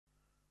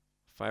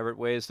Favourite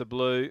wears the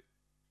blue.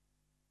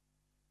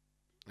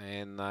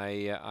 And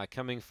they are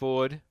coming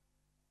forward.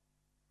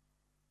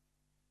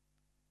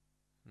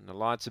 And the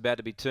light's about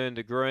to be turned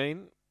to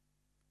green.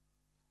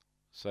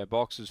 So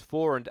boxes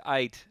 4 and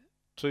 8,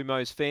 two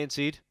most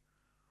fancied.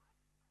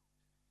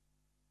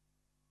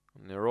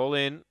 And they're all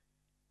in.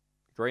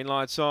 Green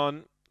light's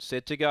on.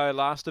 Set to go.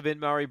 Last event,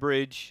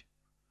 Murray-Bridge.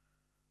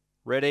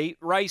 Ready,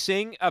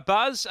 racing, a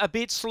buzz, a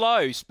bit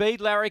slow.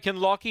 Speed, Larrick and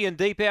Lockie, and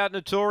deep out,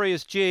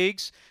 Notorious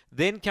Jigs.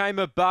 Then came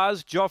a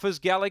buzz, Joffa's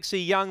Galaxy,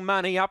 Young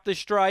Money, up the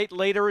straight.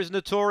 Leader is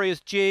Notorious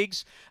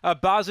Jigs. A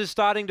buzz is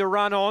starting to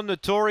run on.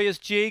 Notorious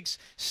Jigs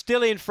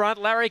still in front.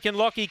 Larrick and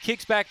Lockie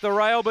kicks back the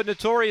rail, but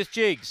Notorious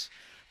Jigs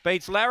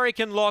beats Larrick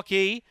and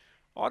Lockie.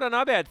 I don't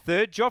know about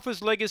third.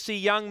 Joffa's Legacy,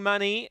 Young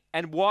Money,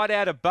 and wide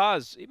out a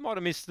buzz. He might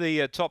have missed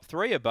the top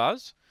three, a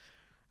buzz,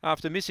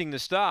 after missing the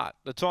start.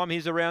 The time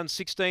here's around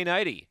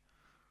 16.80.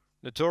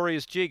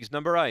 Notorious Jigs,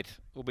 number 8,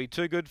 will be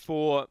too good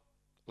for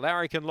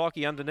Larrick and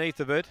Lockie underneath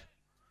of it.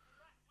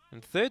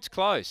 And third's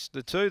close.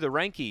 The two, the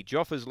Ranky,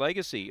 Joffa's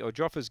Legacy, or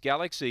Joffa's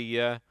Galaxy,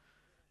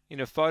 in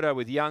a photo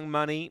with Young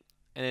Money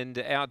and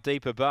out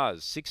deeper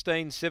buzz.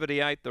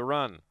 16.78 the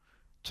run.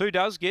 2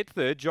 does get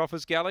third,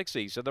 Joffa's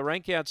Galaxy. So the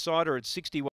rank outsider at 61.